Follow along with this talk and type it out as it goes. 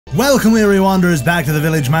Welcome, weary wanderers, back to the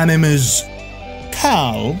village. My name is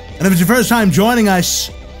Cal, and if it's your first time joining us,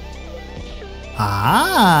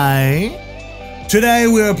 hi. Today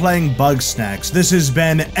we are playing Bugsnax. This has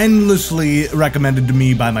been endlessly recommended to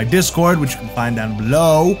me by my Discord, which you can find down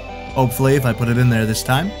below, hopefully, if I put it in there this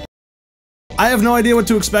time. I have no idea what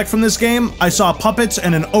to expect from this game. I saw puppets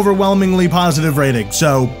and an overwhelmingly positive rating,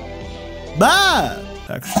 so...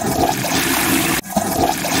 Actually...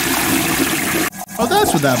 Oh,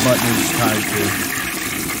 that's what that button is tied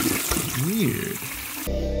to. Weird.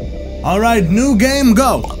 Alright, new game,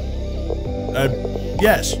 go!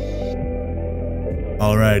 Yes.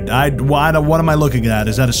 Alright, what am I looking at?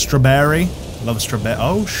 Is that a strawberry? I love strawberry.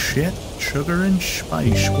 Oh, shit. Sugar and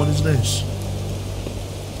spice. What is this?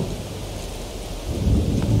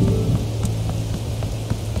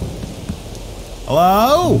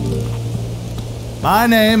 Hello? My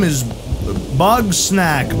name is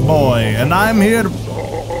Bugsnax boy, and I'm here to...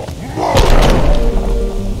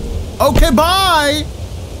 Okay, bye!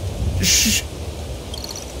 Shh.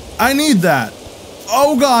 I need that.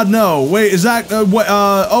 Oh god, no. Wait, is that,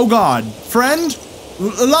 oh god. Friend?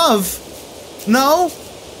 Love? No?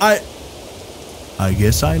 I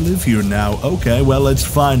guess I live here now. Okay, well, let's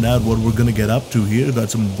find out what we're gonna get up to here.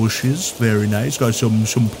 Got some bushes, very nice. Got some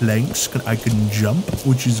planks. I can jump,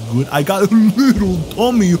 which is good. I got a little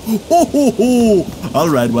tummy. Ho ho ho! All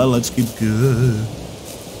right, well, let's keep good.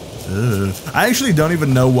 I actually don't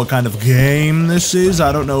even know what kind of game this is.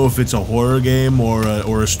 I don't know if it's a horror game or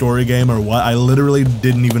a story game or what. I literally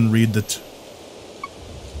didn't even read the.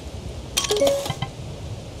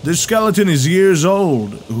 This skeleton is years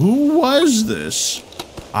old. Who was this?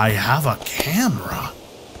 I have a camera.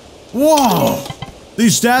 Whoa!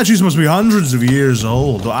 These statues must be hundreds of years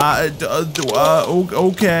old. Okay.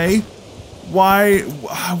 Why,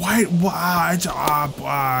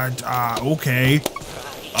 okay.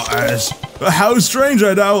 How strange,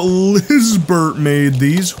 I doubt Lizbert made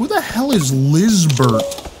these. Who the hell is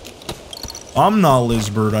Lizbert? I'm not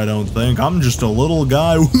Lizbert, I don't think. I'm just a little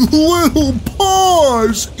guy with little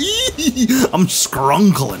paws. I'm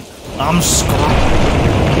scrunkling.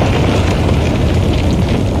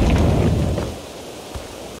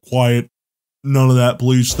 Quiet. None of that,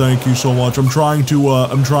 please. Thank you so much. I'm trying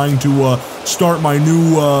to start my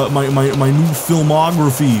new my new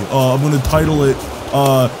filmography. I'm gonna title it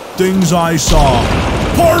Things I Saw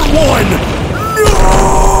Part 1.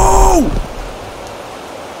 No!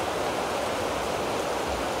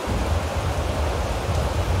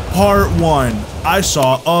 Part 1. I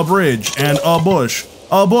saw a bridge and a bush.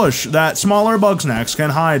 A bush that smaller Bugsnax can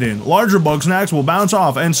hide in. Larger Bugsnax will bounce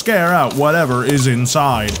off and scare out whatever is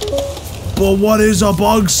inside. But what is a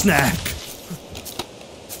Bugsnax?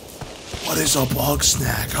 What is a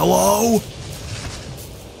Bugsnax? Hello?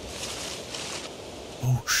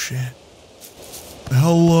 Oh shit.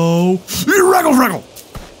 Hello? Wreggle!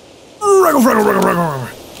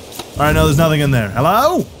 Alright, no, there's nothing in there.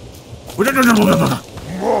 Hello?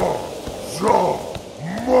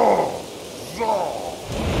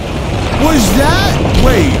 Was that?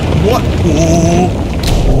 Wait, what?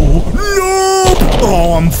 Oh, no!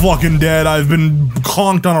 Oh, I'm fucking dead. I've been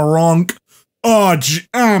conked on a ronk. Oh,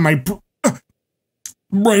 my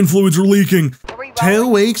brain fluids are leaking. 2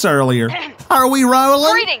 weeks earlier. Are we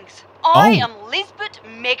rolling? Greetings. I am Lisbeth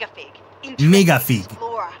Megafig,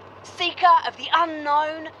 explorer, seeker of the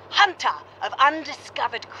unknown, hunter of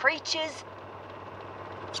undiscovered creatures.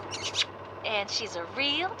 And she's a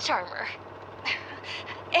real charmer.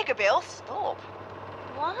 Eckerbill, stop.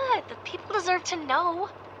 What? The people deserve to know.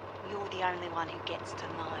 You're the only one who gets to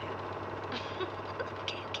know.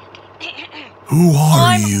 Okay. Who are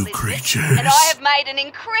I'm you, Elizabeth, creatures? And I have made an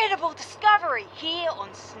incredible discovery here on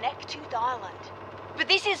Snacktooth Island. But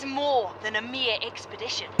this is more than a mere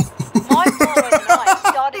expedition. My followers and I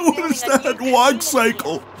started building What is a that new life community.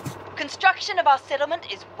 cycle? Construction of our settlement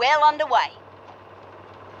is well underway.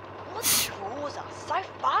 What draws us so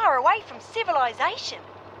far away from civilization?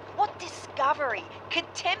 What discovery could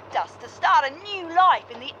tempt us to start a new life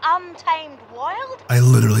in the untamed wild? I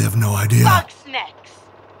literally have no idea. Bugsnax.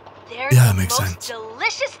 They're Yeah, that the makes most sense.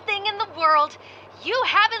 delicious thing in the world. You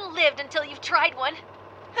haven't lived until you've tried one.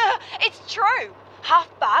 It's true. Half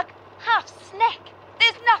bug, half snack.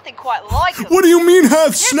 There's nothing quite like them. What do you mean half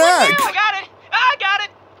Here's snack? one now. I got it.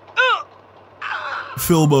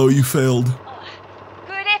 Philbo, you failed.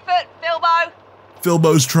 Good effort, Philbo.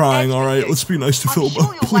 Philbo's trying, As for alright? you, Let's be nice to I'm Philbo, sure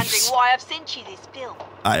you're wondering please. why I've sent you this bill.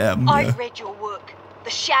 I am, I've yeah. read your work.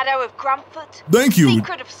 The Shadow of Grumpfoot. Thank you.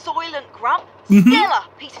 Secret of Soylent Grump. Mhm. Stellar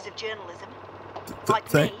pieces of journalism. Like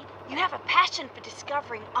thank- me, you have a passion for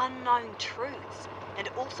discovering unknown truths. And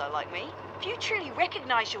also, like me, few truly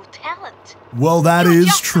recognise your talent. Well, that You're is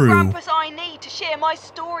just true. the grumpus I need to share my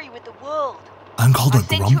story with the world. I'm called I a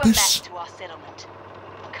sent you a map grumpus? to our settlement.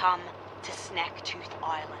 Come to Snacktooth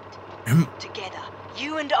Island. Together,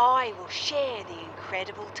 you and I will share the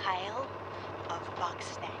incredible tale of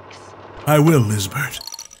Bugsnax. I will, Lisbeth.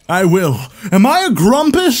 I will. Am I a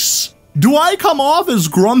grumpus? Do I come off as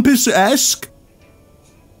grumpus-esque?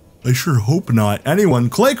 I sure hope not. Anyone,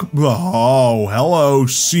 click. Oh, hello,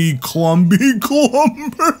 C. Clumby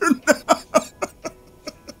Clumbernut.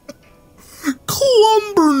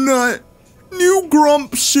 Clumbernut. New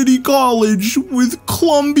Grump City College with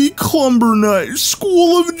Clumby Clumbernut.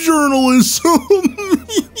 School of Journalism.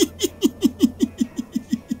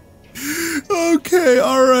 Okay,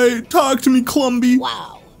 alright. Talk to me, Clumby.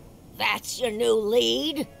 Wow. That's your new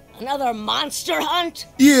lead? Another monster hunt?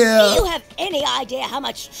 Yeah. Do you have any idea how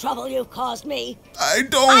much trouble you've caused me? I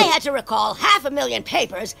don't. I had to recall 500,000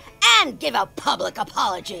 papers and give a public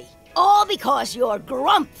apology. All because your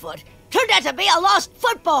Grumpfoot turned out to be a lost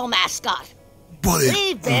football mascot. But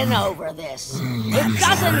We've been over this. It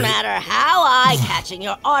doesn't matter how eye-catching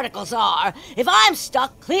your articles are if I'm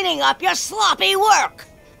stuck cleaning up your sloppy work.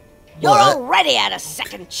 You're What? already out of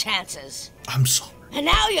second chances. I'm sorry. And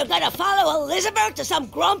now you're gonna follow Elizabeth to some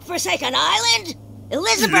grump-forsaken island?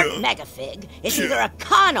 Elizabeth Megafig is either a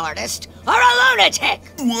con artist or a lunatic!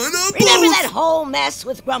 What up? Remember that whole mess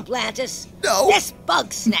with Grumplantis? No. This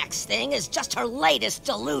Bugsnax thing is just her latest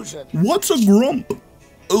delusion. What's a grump?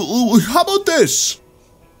 How about this?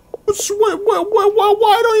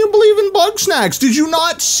 Why don't you believe in Bugsnax? Did you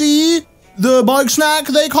not see the Bugsnax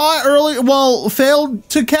they caught earlier? Well, failed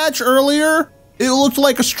to catch earlier? It looked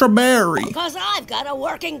like a strawberry. Because I've got a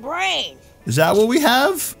working brain. Is that what we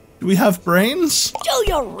have? Do we have brains? Do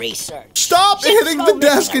your research. Stop Ships hitting go the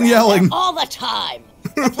desk missing and around yelling. there all the time.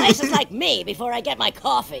 For places like me before I get my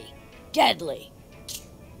coffee. Deadly.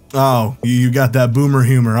 Oh, you got that boomer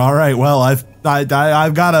humor. All right, well, I've got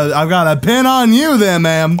a pin on you then,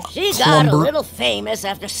 ma'am. She got a Clumber. little famous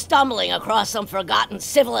after stumbling across some forgotten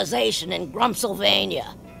civilization in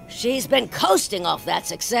Grumpsylvania. She's been coasting off that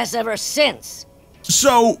success ever since.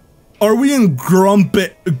 So, are we in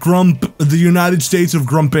the United States of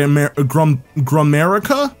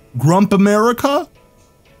Grummerica? Grump-America?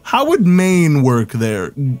 How would Maine work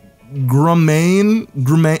there?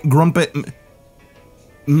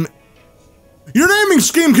 Your naming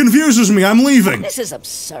scheme confuses me. I'm leaving. This is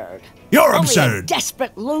absurd. You're Only a absurd.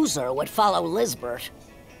 desperate loser would follow Lisbeth.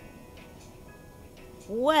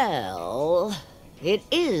 Well, it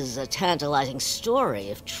is a tantalizing story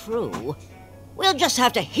if true. We'll just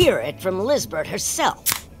have to hear it from Lisbeth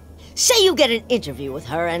herself. Say you get an interview with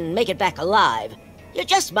her and make it back alive. You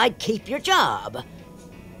just might keep your job.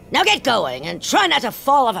 Now get going and try not to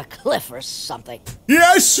fall off a cliff or something.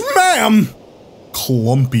 Yes, ma'am.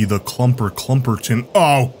 Clumpy the Clumperton.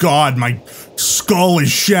 Oh, God, my skull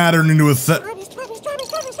is shattered into a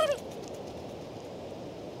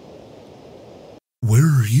Where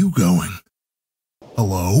are you going?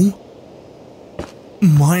 Hello?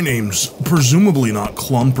 My name's presumably not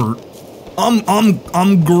Clumper.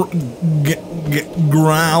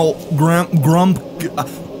 Grump.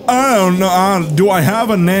 I don't know. Do I have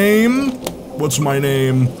a name? What's my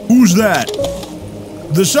name? Who's that?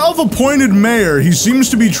 The self-appointed mayor. He seems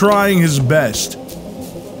to be trying his best.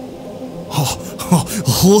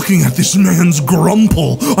 Looking at this man's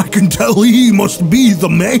grumple, I can tell he must be the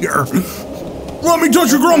mayor. Let me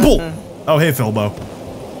touch your grumple. Oh, hey, Philbo.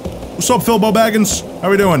 What's up, Philbo Baggins? How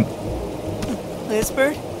we doing?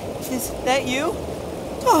 Lisbeth, is that you?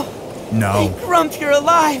 Oh, No. hey, Grump, you're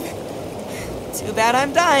alive. Too bad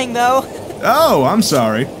I'm dying, though. Oh, I'm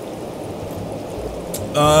sorry.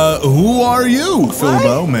 Who are you,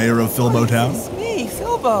 Philbo, mayor of Philbo Town? It's me,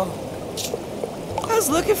 Philbo. I was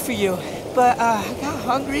looking for you, but I got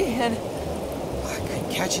hungry and I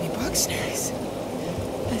couldn't catch any Bugsnax.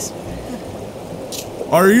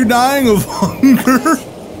 Are you dying of hunger?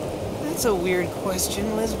 That's a weird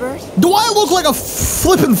question, Lisbeth. Do I look like a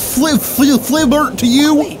flippin' flibbert to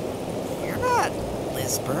you? Wait, you're not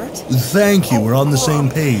Lisbeth. Thank you, we're on the same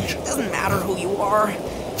page. Doesn't matter who you are.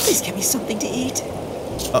 Please get me something to eat.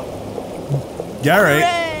 Gary.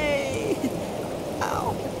 Hooray!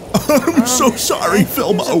 Ow. I'm so sorry, There's a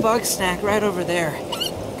Philbo. Bugsnax right over there.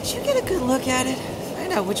 Could you get a good look at it?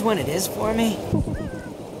 Find out which one it is for me.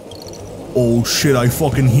 Oh shit, I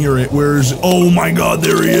fucking hear it. Where's... Oh my god,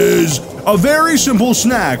 there he is! A very simple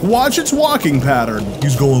snack. Watch its walking pattern.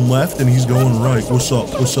 He's going left and he's going right. What's up?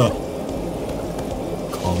 What's up?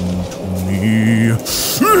 Come to me.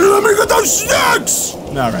 Let me get those snacks!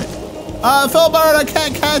 Alright. Philbert, I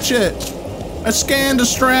can't catch it. I scanned a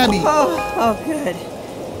Strabby. Oh, good.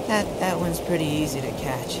 That one's pretty easy to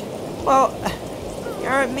catch. Well, you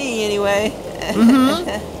aren't me anyway.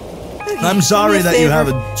 Okay, I'm sorry that you have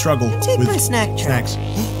a struggle Take with my snack trap. snacks.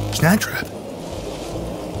 Snack trap.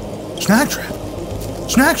 Snack trap.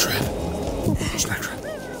 Snack trap. Snack trap.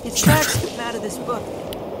 It's Snack facts trap. that come out of this book.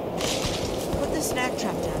 Put the snack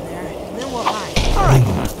trap down there, and then we'll hide. Alright,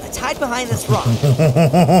 let's hide behind this rock.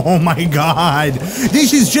 Oh my god.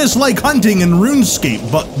 This is just like hunting in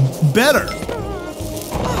RuneScape, but better.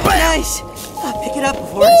 Oh, nice! I'll pick it up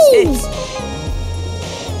before it escapes.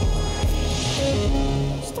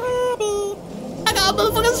 I got a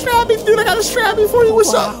motherfucking Strabby, dude. I got a Strabby for you.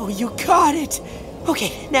 What's up? Wow, you got it!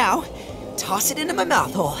 Okay, now, toss it into my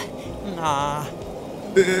mouth hole. Nah.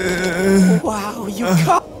 Wow, you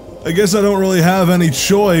got I guess I don't really have any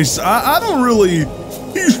choice. I don't really...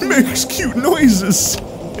 He makes cute noises.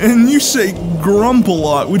 And you say grump a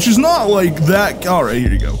lot, which is not like that... Alright,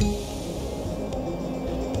 here you go.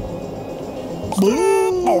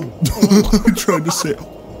 I tried to say...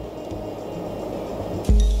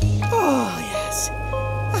 Oh, yes.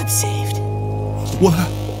 I'm saved.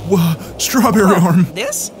 What? Strawberry arm.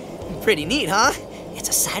 This? Pretty neat, huh? It's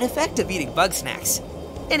a side effect of eating Bugsnax.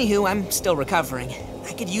 Anywho, I'm still recovering.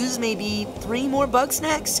 I could use maybe 3 more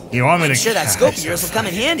Bugsnax. You want me to... I'm sure that scope of yours will come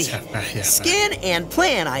in handy. Scan and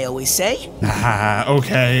plan, I always say.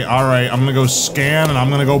 Okay, alright, I'm gonna go scan and I'm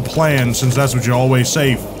gonna go plan, since that's what you always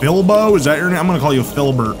say. Filbo? Is that your name? I'm gonna call you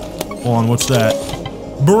Filbert. Hold on, what's that?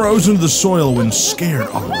 Burrows into the soil when scared.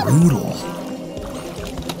 A roodle.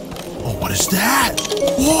 Oh, what is that?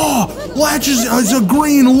 Whoa! Latches as a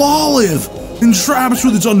green lolive and traps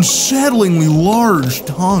with its unsettlingly large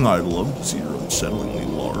tongue. I'd love to see your unsettlingly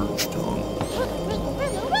large tongue.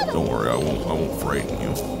 Don't worry, I won't frighten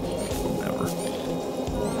you. Never.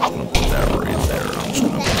 I'm gonna put that right there. I'm just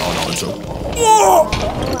gonna. No, it's okay. Whoa!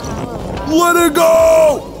 Let it go!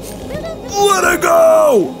 Let it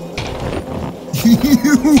go!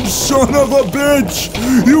 You son of a bitch!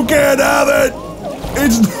 You can't have it!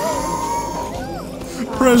 It's...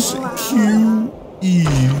 Press Q, E.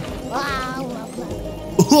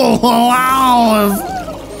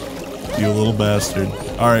 You little bastard.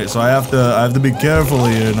 Alright, so I have to be careful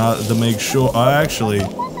here not to make sure... actually...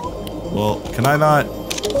 Well, can I not...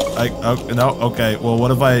 no, okay, well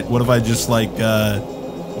what if I just like,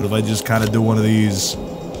 what if I just kind of do one of these...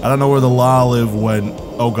 I don't know where the Lolive went.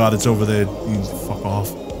 Oh god, it's over there. You fuck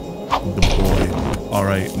off. Good boy.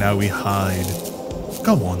 Alright, now we hide.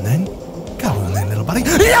 Go on then. Go on then, little buddy.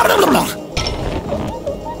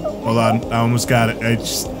 Hold on, I almost got it. It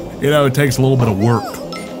just, you know, it takes a little bit of work.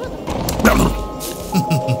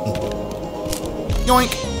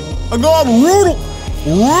 Yoink! I got a roodle!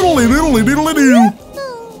 Roodly diddly diddly doo!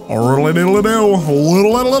 A roodly diddly doo!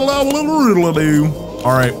 Little doo!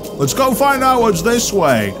 Alright, let's go find out what's this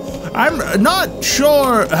way. I'm not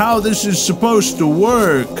sure how this is supposed to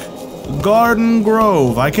work. Garden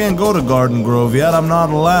Grove. I can't go to Garden Grove yet. I'm not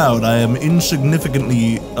allowed. I am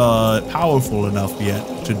insignificantly powerful enough yet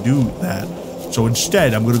to do that. So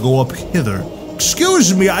instead, I'm gonna go up hither.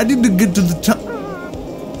 Excuse me, I need to get to the top.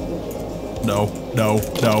 No,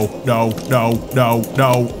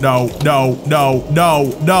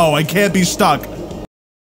 I can't be stuck.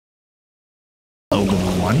 Hello,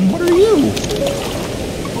 little one. What are you?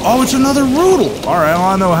 Oh, it's another Roodle. All right,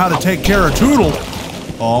 I know how to take care of Toodle.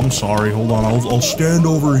 Oh, I'm sorry. Hold on. I'll stand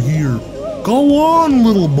over here. Go on,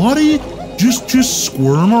 little buddy. Just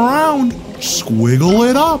squirm around. Squiggle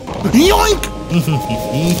it up. Yoink!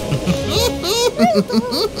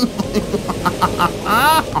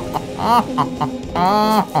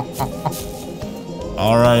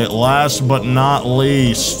 All right. Last but not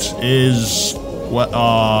least is what?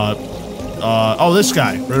 Oh, this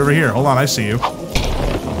guy right over here. Hold on. I see you.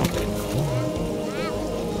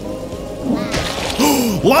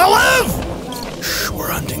 Lolive! Shh,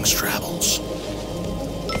 we're hunting Strabbles.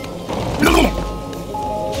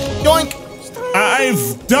 Yoink!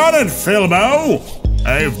 I've done it, Filbo!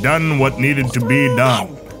 I've done what needed to be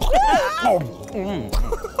done.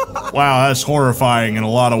 Wow, that's horrifying in a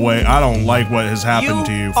lot of ways. I don't like what has happened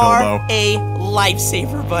to you, Filbo. You are a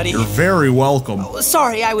lifesaver, buddy. You're very welcome. Oh,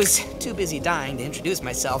 sorry, I was too busy dying to introduce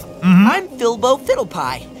myself. I'm Filbo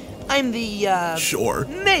Fiddlepie. I'm the, Sure.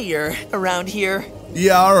 mayor around here.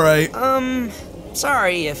 Yeah, alright.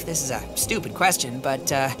 Sorry if this is a stupid question, but,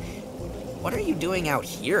 what are you doing out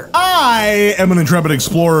here? I am an intrepid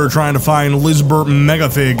explorer trying to find Lizbert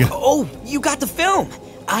Megafig. Oh, you got the film.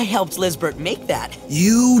 I helped Lizbert make that.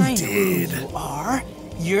 You I know did. who you are.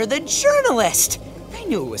 You're the journalist. I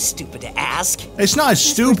knew it was stupid to ask. It's not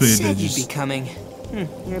stupid. Said It's you'd just... be coming.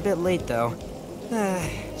 You're a bit late, though.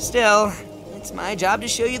 Still, it's my job to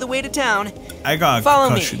show you the way to town. I got a Follow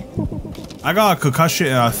concussion. me. I got a concussion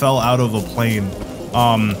and I fell out of a plane.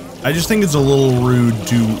 I just think it's a little rude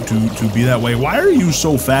to be that way. Why are you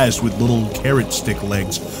so fast with little carrot stick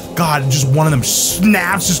legs? God, just one of them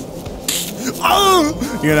snaps, just,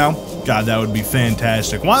 oh, you know? God, that would be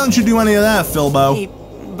fantastic. Why don't you do any of that, Philbo? Hey,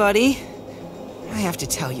 buddy, I have to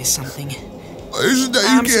tell you something. Isn't that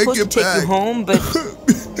I'm you can't supposed get to take back? you home, but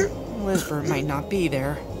Lisbeth might not be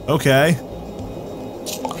there. Okay.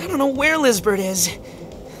 I don't know where Lisbeth is.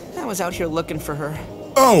 I was out here looking for her.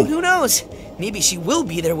 Oh. Who knows? Maybe she will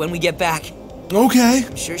be there when we get back. Okay.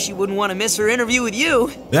 I'm sure she wouldn't want to miss her interview with you.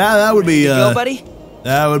 Yeah, that would be, Go, buddy?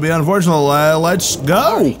 that would be unfortunate. Let's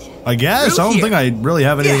go. Right. I guess. Through I don't here. think I really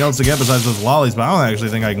have anything else to get besides those lollies, but I don't actually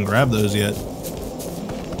think I can grab those yet.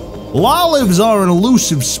 Lollives are an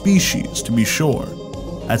elusive species, to be sure.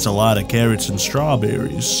 That's a lot of carrots and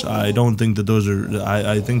strawberries. I don't think that those are...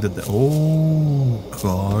 I think that... Oh,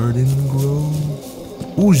 garden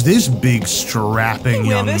grove. Who's this big, strapping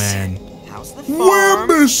young Wambus. man? How's the farm?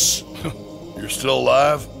 Wambus! You're still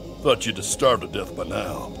alive? Thought you'd have starved to death by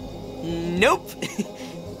now. Nope.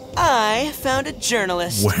 I found a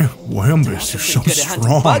journalist. Wambus, you're so Good at hunting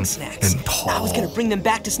strong Bugsnax. and tall. I was gonna bring them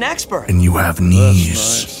back to Snacksburg. And you have knees.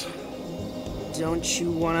 That's nice. Don't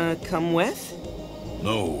you wanna come with?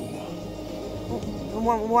 No.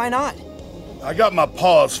 Why not? I got my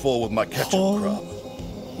paws full with my ketchup crop.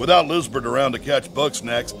 Without Lisbeth around to catch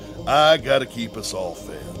Bugsnax, I gotta keep us all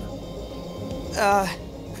fed.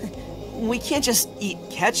 We can't just eat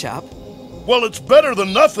ketchup. Well, it's better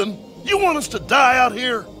than nothing. You want us to die out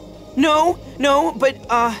here? No, but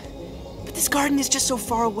this garden is just so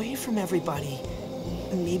far away from everybody.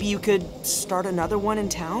 Maybe you could start another one in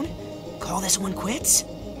town? Call this one quits?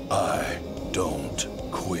 I don't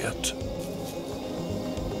quit.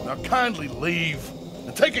 Now kindly leave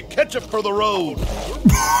and take a ketchup for the road.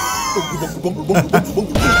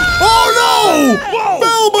 Oh no! Whoa!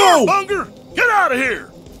 Bilbo! Bunger! Get out of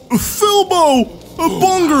here! Philbo!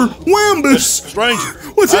 Bunger! Wambus! Stranger,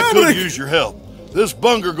 What's I happening? could use your help. This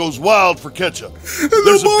bunger goes wild for ketchup. The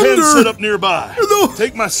There's a pen bunger! set up nearby. No.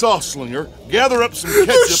 Take my sauce slinger, gather up some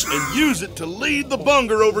ketchup, and use it to lead the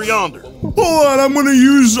bunger over yonder. Hold on, I'm gonna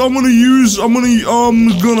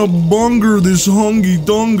bunger this hungy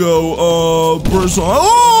dungo, press on,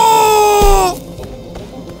 oh!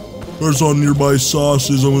 Press on nearby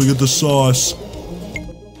sauces, I'm gonna get the sauce.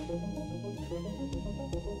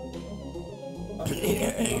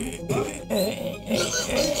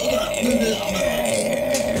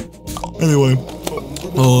 Anyway,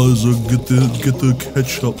 so get the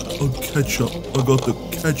ketchup, ketchup, I got the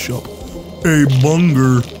ketchup. Hey,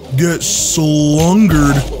 bunger, get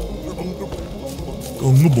slungered.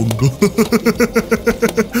 Unga bunga.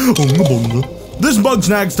 Unga bunga. This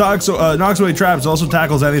Bugsnax knocks away traps, also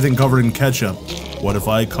tackles anything covered in ketchup. What if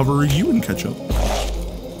I cover you in ketchup?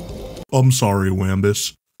 I'm sorry,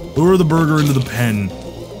 Wambus. Lure the burger into the pen.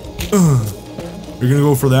 You're gonna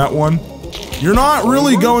go for that one? You're not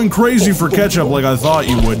really going crazy for ketchup like I thought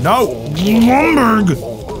you would. No! Lumberg!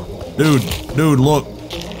 Dude, look.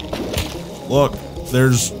 Look,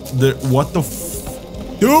 what the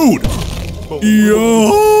dude!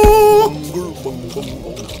 Yo!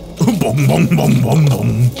 Bong, bong, bong, bong,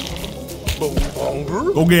 bong.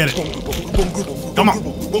 Go get it. Come on.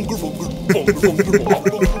 Bunger, bunger, bunger,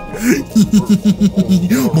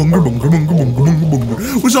 bunger, bunger, bunger.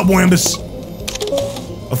 What's up, Wambus?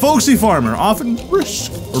 A folksy farmer, often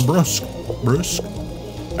brusque.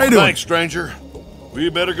 How you doing? Thanks, stranger. We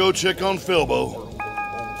better go check on Philbo.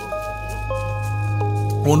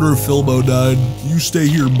 Wonder if Philbo died. You stay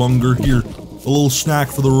here, Bunger. Here, a little snack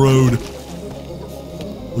for the road.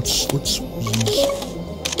 Let's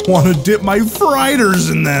want to dip my friters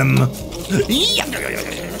in them.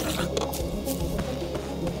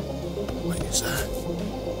 What is that?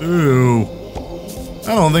 Ew.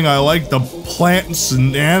 I don't think I like the plants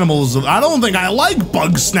and animals. I don't think I like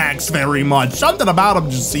Bugsnax very much. Something about them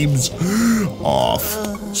just seems off.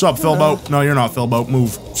 Sup, Philbo? No, you're not Philbo.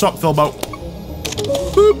 Move. Sup, Philbo?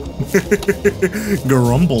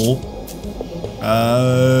 Grumble.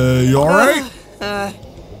 You alright?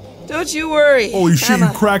 Don't you worry. Holy shit, you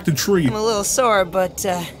cracked a tree. I'm a little sore, but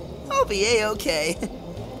I'll be A-okay.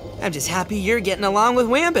 I'm just happy you're getting along with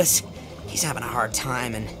Wambus. He's having a hard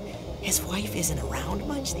time, and his wife isn't around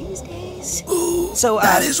much these days. Ooh, so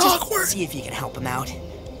that is just awkward. See if you can help him out.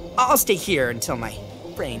 I'll stay here until my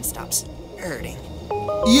brain stops hurting.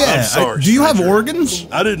 Yeah, I'm sorry, do you have stranger. organs?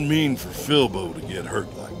 I didn't mean for Philbo to get hurt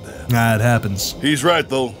like that. Nah, it happens. He's right,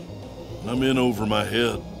 though. I'm in over my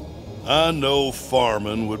head. I know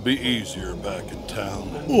farming would be easier back in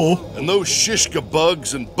town. Oh. And those shishka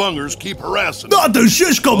bugs and bungers keep harassing me. Not the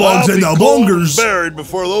shishka bugs I'll and be the cold and bungers. buried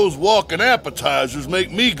before those walking appetizers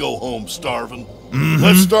make me go home starving.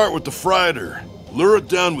 Let's start with the frieder. Lure it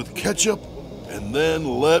down with ketchup, and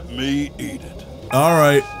then let me eat it. All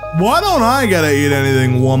right. Why don't I gotta eat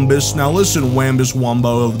anything, Wumbus? Now listen, Wambus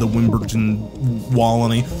Wumbo of the Wimberton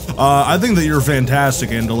Wallany. I think that you're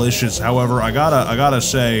fantastic and delicious. However, I gotta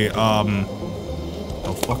say,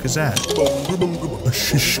 the fuck is that? A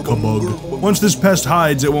shishka bug. Once this pest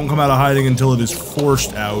hides, it won't come out of hiding until it is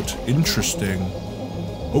forced out. Interesting.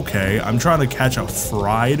 Okay, I'm trying to catch a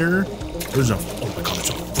frieder. There's a, oh my god, it's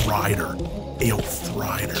a frieder. Ayo,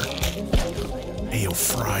 frieder. Ayo,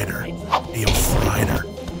 frieder. Ayo, frieder.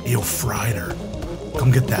 Ayo, frieder.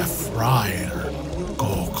 Come get that frieder.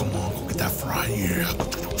 Go, come on, go get that frieder. Yeah.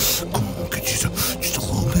 Come on, get just a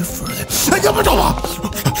little bit further.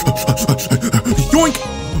 Yoink!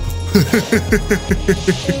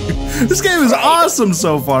 This game is awesome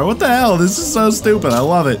so far. What the hell? This is so stupid. I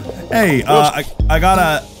love it. Hey, I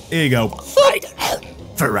gotta. Here you go.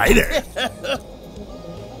 Frieder.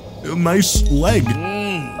 Nice leg.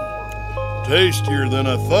 Tastier than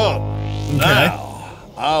I thought. Okay. Now,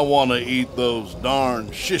 I want to eat those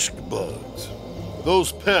darn shishka bugs.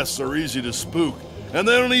 Those pests are easy to spook, and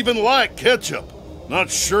they don't even like ketchup.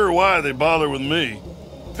 Not sure why they bother with me.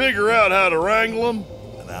 Figure out how to wrangle them,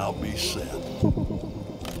 and I'll be set.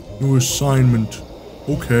 New assignment.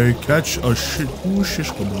 Okay, catch a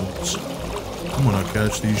shishka bugs. I'm gonna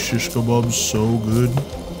catch these shishka bugs so good.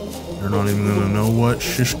 They're not even gonna know what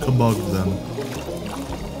shishka bugged them.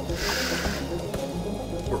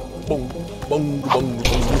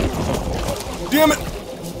 Damn it!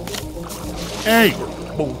 Hey!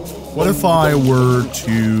 What if I were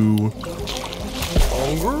to...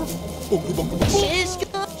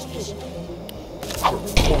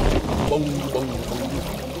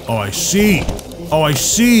 Oh, I see. Oh, I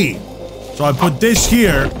see. So I put this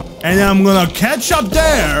here, and then I'm gonna catch up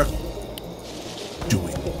there.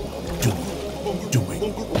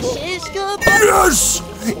 Yes!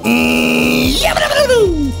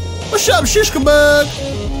 What's up, shishka bug?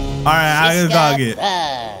 Alright, I gotta get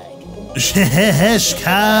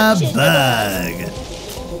shishka bug.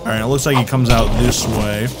 Alright, it looks like he comes out this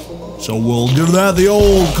way. So we'll give that the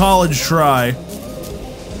old college try.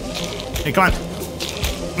 Hey, come on.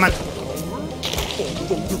 Come on.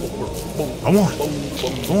 Come on.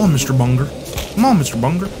 Come on, Mr. Bunger. Come on, Mr.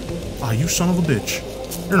 Bunger. Ah, you son of a bitch.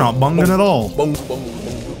 You're not bunging at all. Bunga,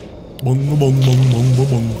 bunga, bunga, bunga,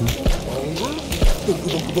 bunga.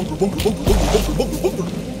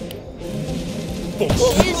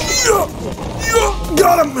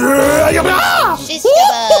 Got him!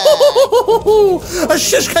 A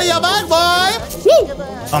shishka ya bag, boy!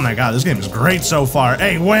 Oh my god, this game is great so far.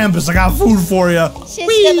 Hey, Wampus, I got food for you.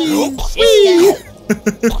 Wee!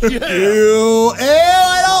 Ew,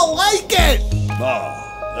 I don't like it!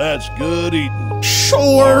 Ah, that's good eating. Sure.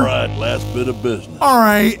 All right, last bit of business. All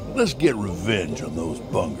right. Let's get revenge on those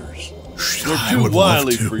bungers. I They're would too love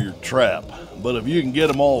wily to. for your trap, but if you can get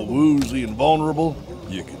them all woozy and vulnerable,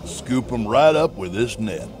 you can scoop them right up with this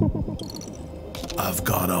net. I've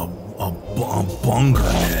got a bunger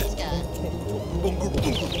net.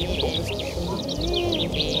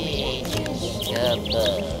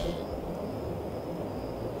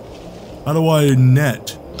 How do I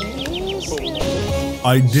net?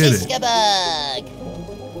 I did it.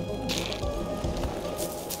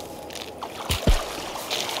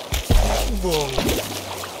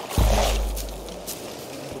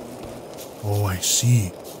 Oh, I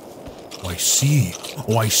see. Oh, I see.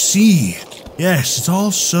 Oh, I see. Yes, it's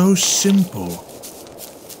all so simple.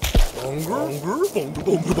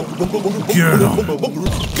 Get him.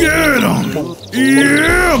 Get him.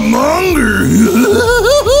 Yeah, Munger.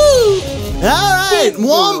 All right,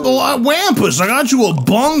 Wampus, I got you a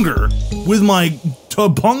bunger with my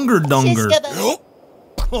bunger dunger.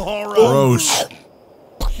 All right. Gross.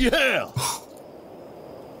 Yeah.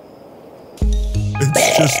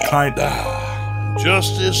 It's just kind of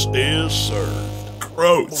Justice is served.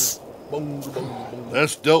 gross.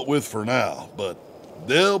 That's dealt with for now, but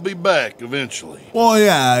they'll be back eventually. Well,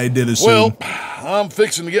 yeah, I did assume. Well, I'm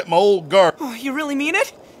fixing to get my old guard. Oh, you really mean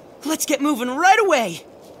it? Let's get moving right away.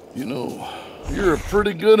 You know, you're a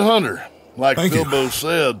pretty good hunter. Like Thank you. Philbo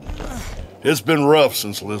said, it's been rough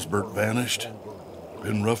since Lisbert vanished.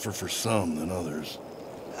 Been rougher for some than others.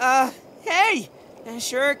 Hey, I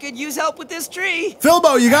sure could use help with this tree.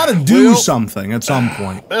 Philbo, you gotta do Well- something at some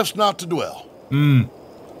point. Best not to dwell. You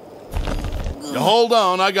hold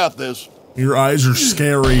on, I got this. Your eyes are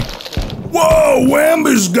scary. Whoa,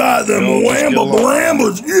 Wamba's got them Don't Wamba skill up.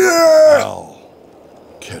 Blambas. Yeah! Ow.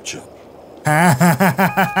 Ketchup.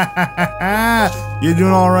 You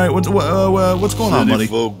doing all right? What's going on, City buddy?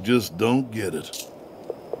 folk just don't get it.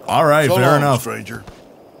 All right, So fair long, enough. stranger.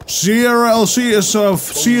 See you, I'll see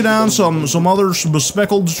you down some other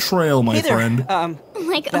bespeckled trail, my Hey there, friend. Like,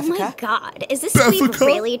 oh my Beffica? god, is this Beffica? squeeb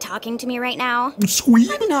really talking to me right now? Squeeb?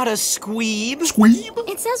 I'm not a squeeb. Squeeb?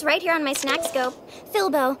 It says right here on my snack scope,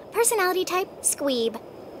 Philbo, personality type, squeeb.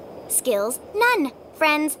 Skills, none.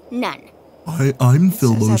 Friends, none. I'm Says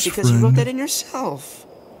Philbo's that because friend. you wrote that in yourself.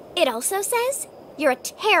 It also says, you're a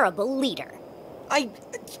terrible leader. Like,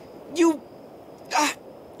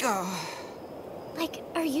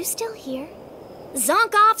 are you still here?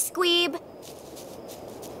 Zonk off, squeeb!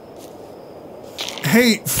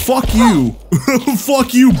 Hey, fuck you.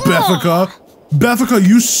 Fuck you, Beffica. Beffica,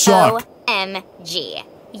 you suck. OMG.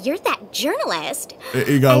 You're that journalist.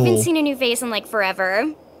 You got a I haven't little... seen a new face in like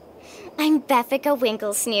forever. I'm Beffica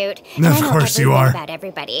Winklesnoot, and Of I know course everything you are. about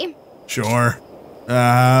everybody. Sure.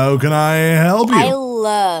 How can I help you? I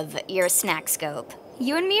love your snack scope.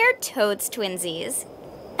 You and me are toads twinsies.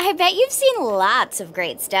 I bet you've seen lots of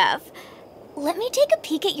great stuff. Let me take a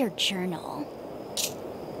peek at your journal.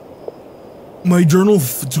 My journal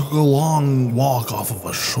took a long walk off of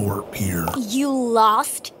a short pier. You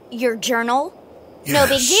lost your journal? No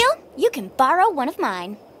big Yes. deal. You can borrow one of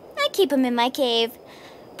mine. I keep them in my cave.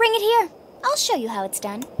 Bring it here. I'll show you how it's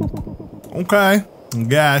done. Okay.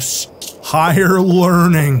 Guess. Higher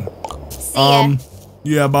learning. See ya.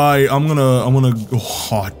 Yeah, bye. I'm gonna go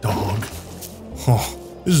hot dog. Oh,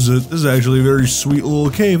 this is actually a very sweet little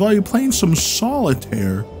cave. Oh, you're playing some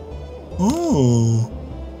solitaire. Oh,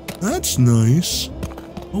 that's nice.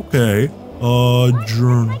 Okay.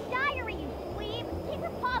 Journal. Diary, you dweeb. Keep your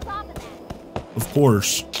paws off of that. Of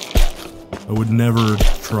course. I would never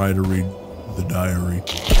try to read the diary.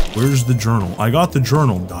 Where's the journal? I got the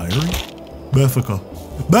journal. Diary? Beffica.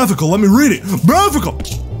 Beffica, let me read it. Beffica!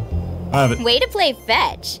 I have it. Way to play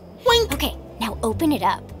fetch. Okay, now open it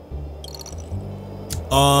up.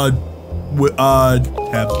 Tab.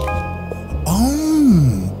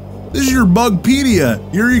 Oh, this is your Bugpedia.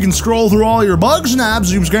 Here you can scroll through all your bug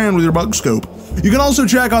snaps you scan with your bug scope. You can also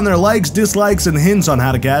check on their likes, dislikes, and hints on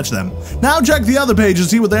how to catch them. Now check the other page and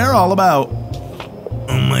see what they're all about.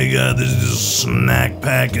 Oh my god, this is snack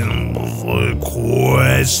packing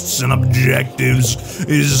quests and objectives. This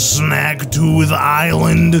is Snack Tooth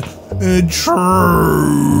Island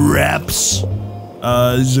traps.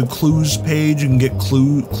 There's a clues page. You can get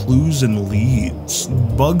clues and leads.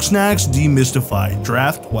 Bugsnax Demystified,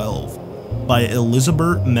 Draft 12 by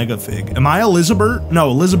Elizabeth Megafig. Am I Elizabeth?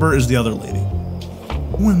 No, Elizabeth is the other lady.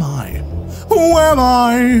 Who am I? Who am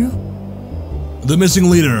I? The Missing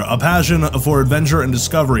Leader, a passion for adventure and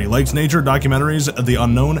discovery, likes nature, documentaries, the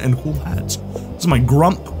unknown, and cool hats. This is my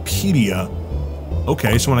Grumppedia.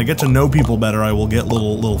 Okay, so when I get to know people better, I will get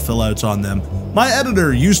little fill-outs on them. My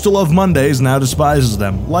editor used to love Mondays, now despises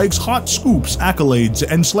them. Likes hot scoops, accolades,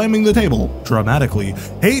 and slamming the table dramatically.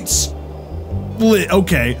 Hates...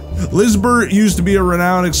 Okay. Lizbert used to be a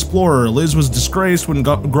renowned explorer. Liz was disgraced when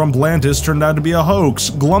Grumplantis turned out to be a hoax.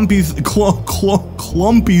 Clumpy thinks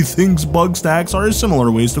Bugsnax are a similar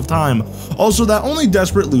waste of time. Also, that only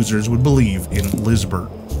desperate losers would believe in Lizbert.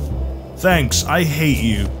 Thanks, I hate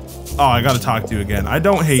you. Oh, I gotta talk to you again. I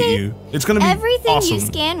don't hate you. It's gonna be Everything awesome. you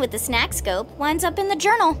scan with the snack scope winds up in the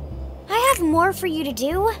journal. I have more for you to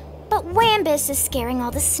do, but Wambus is scaring all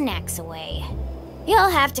the snacks away. You'll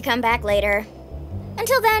have to come back later.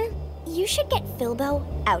 Until then, you should get Philbo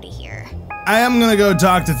out of here. I am gonna go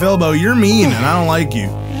talk to Philbo. You're mean and I don't like you.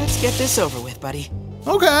 Let's get this over with, buddy.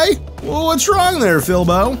 Okay. Well, what's wrong there,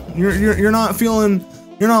 Philbo? You're not feeling...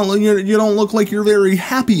 you don't look like you're very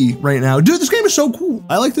happy right now. Dude, this game is so cool.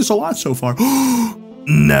 I like this a lot so far.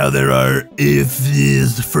 Now there are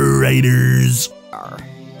ifs for writers.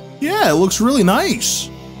 Yeah, it looks really nice.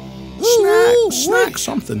 Snack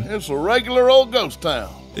something. It's a regular old ghost town.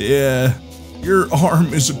 Yeah. Your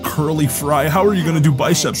arm is a curly fry. How are you gonna do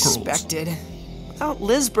bicep curls? Expected. Without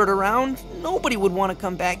Lizbert around, nobody would want to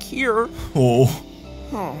come back here. Oh.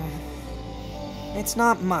 Oh. It's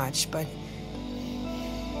not much, but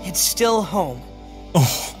it's still home.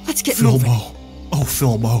 Oh. Let's get Philbo. moving. Oh,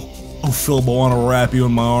 Philbo. Oh, Philbo, I want to wrap you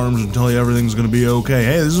in my arms and tell you everything's gonna be okay.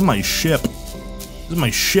 Hey, this is my ship. This is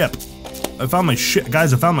my ship. I found my ship.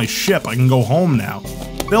 Guys, I found my ship. I can go home now.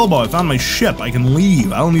 Philbo, I found my ship. I can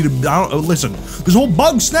leave. I don't need to... listen, this whole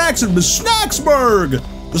Bugsnax and Snacksburg!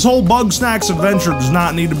 This whole Bugsnax adventure does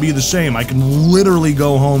not need to be the same. I can literally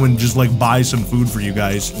go home and just, like, buy some food for you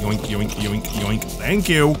guys. Yoink, yoink, yoink, yoink. Thank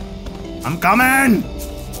you. I'm coming!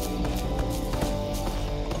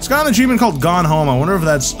 It's got an achievement called Gone Home. I wonder if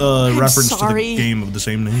that's a reference to sorry. the game of the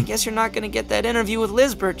same name. Guess you're not gonna get that interview with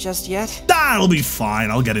Lisbert just yet. That'll be fine.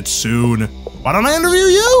 I'll get it soon. Why don't I interview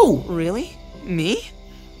you? Really? Me?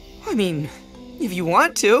 I mean, if you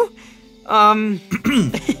want to.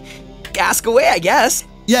 Ask away, I guess.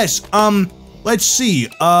 Yes, let's see.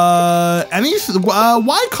 Why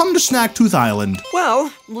come to Snacktooth Island?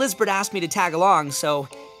 Well, Lisbert asked me to tag along, so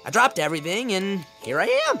I dropped everything and here I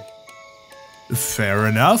am. Fair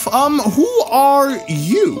enough. Who are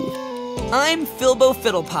you? I'm Filbo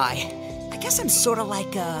Fiddlepie. I guess I'm sort of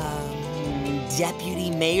like a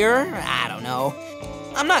deputy mayor? I don't know.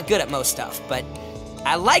 I'm not good at most stuff, but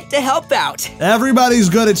I like to help out. Everybody's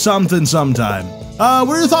good at something sometime. What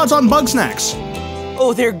are your thoughts on Bugsnax?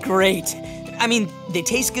 Oh, they're great. I mean, they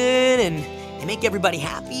taste good and they make everybody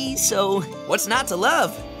happy, so what's not to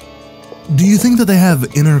love? Do you think that they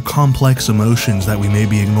have inner complex emotions that we may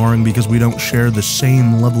be ignoring because we don't share the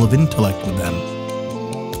same level of intellect with them?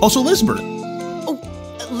 Also, Lisbert. Oh,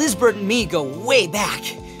 Lisbert and me go way back.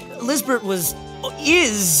 Lisbert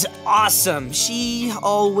is awesome. She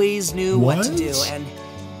always knew what to do, and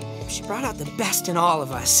she brought out the best in all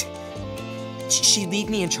of us. She'd leave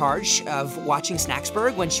me in charge of watching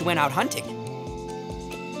Snacksburg when she went out hunting.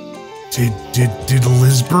 Did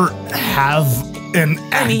Lisbert have an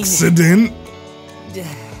accident?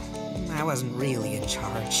 I wasn't really in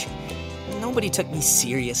charge. Nobody took me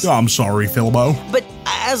seriously. Oh, I'm sorry, Filbo. But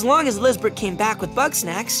as long as Lisbert came back with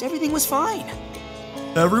Bugsnax, everything was fine.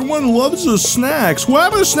 Everyone loves the snacks. What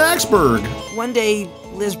happened to Snacksburg? One day,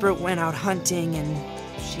 Lisbert went out hunting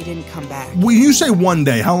and she didn't come back. When you say one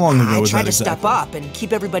day, how long ago I was that? tried to step up and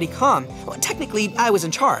keep everybody calm. Well, technically, I was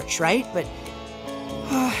in charge, right? But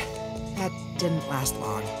that didn't last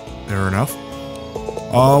long. Fair enough.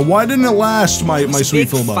 Why didn't it last, my sweet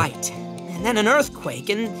Filbo? Filbo? Fight, and then an earthquake,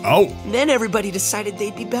 and then everybody decided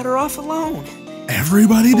they'd be better off alone.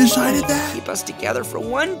 Everybody decided that? Keep us together for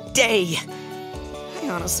one day. I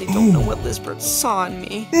honestly don't know what Lisbert saw in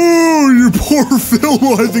me. Oh, you poor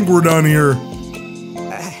Filbo. I think we're done here.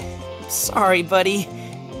 Sorry, buddy.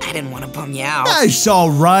 I didn't want to bum you out. That's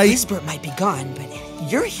all right. Lisbert might be gone,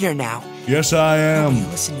 but you're here now. Yes, I am. You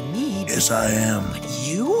listen to me. Yes, I am. But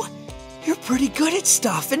you're pretty good at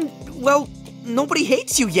stuff, and, well, nobody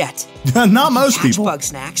hates you yet. Not most Catch people.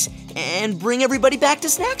 Bugsnax and bring everybody back to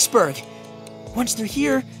Snacksburg. Once they're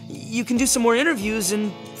here, you can do some more interviews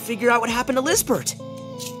and figure out what happened to Lisbert.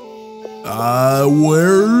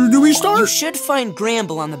 Where do we start? You should find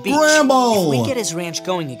Gramble on the beach. Gramble! If we get his ranch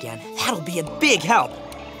going again, that'll be a big help.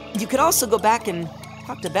 You could also go back and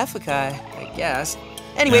talk to Beffica, I guess.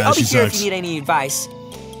 Anyway, Yeah, I'll be she here sucks. if you need any advice.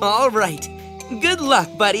 All right. Good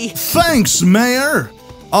luck, buddy. Thanks, Mayor.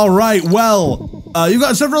 All right, well, you've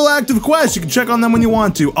got several active quests. You can check on them when you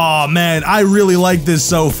want to. Aw, man, I really like this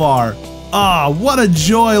so far. Ah, what a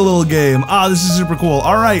joy little game. Ah, this is super cool.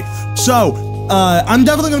 All right, so I'm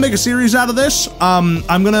definitely gonna make a series out of this. I'm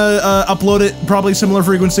gonna upload it probably similar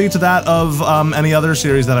frequency to that of any other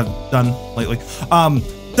series that I've done lately.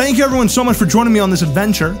 Thank you everyone so much for joining me on this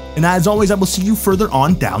adventure, and as always, I will see you further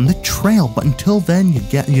on down the trail. But until then,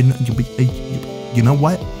 you know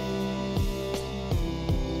what?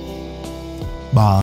 Bye.